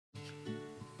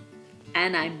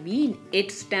And I mean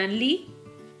it, Stanley.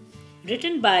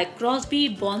 Written by Crosby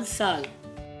Bonsall.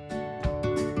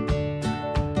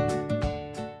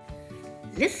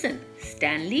 Listen,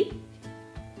 Stanley.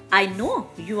 I know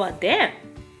you are there.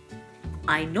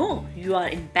 I know you are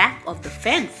in back of the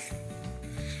fence.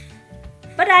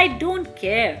 But I don't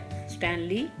care,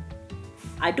 Stanley.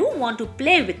 I don't want to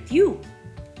play with you.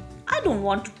 I don't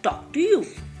want to talk to you.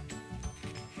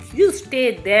 You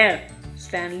stay there,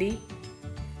 Stanley.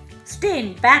 Stay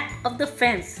in back of the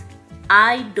fence.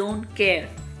 I don't care.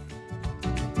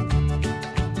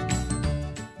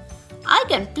 I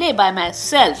can play by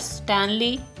myself,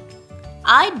 Stanley.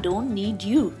 I don't need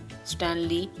you,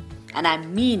 Stanley. And I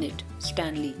mean it,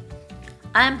 Stanley.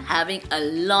 I'm having a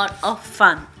lot of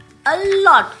fun. A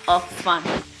lot of fun.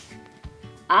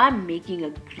 I'm making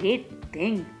a great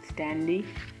thing, Stanley.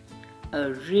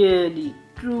 A really,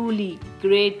 truly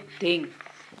great thing.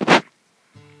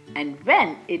 And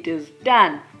when it is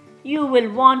done, you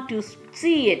will want to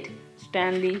see it,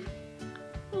 Stanley.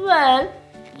 Well,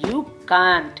 you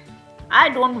can't. I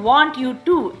don't want you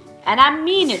to, and I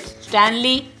mean it,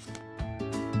 Stanley.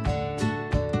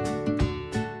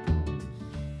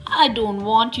 I don't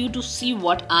want you to see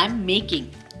what I'm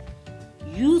making.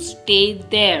 You stay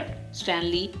there,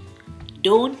 Stanley.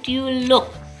 Don't you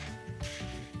look.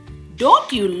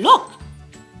 Don't you look.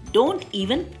 Don't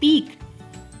even peek.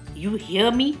 You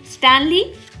hear me,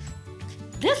 Stanley?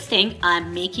 This thing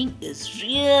I'm making is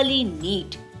really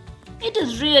neat. It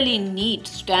is really neat,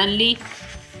 Stanley.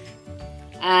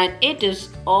 And it is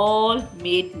all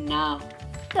made now.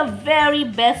 The very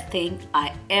best thing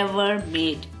I ever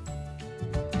made.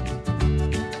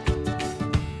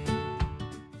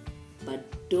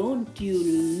 But don't you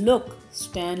look,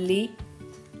 Stanley.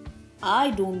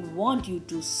 I don't want you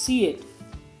to see it.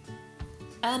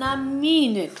 And I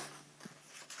mean it.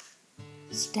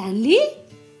 Stanley?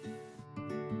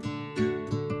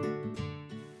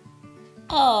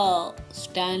 Oh,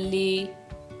 Stanley.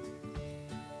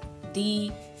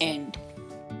 The end.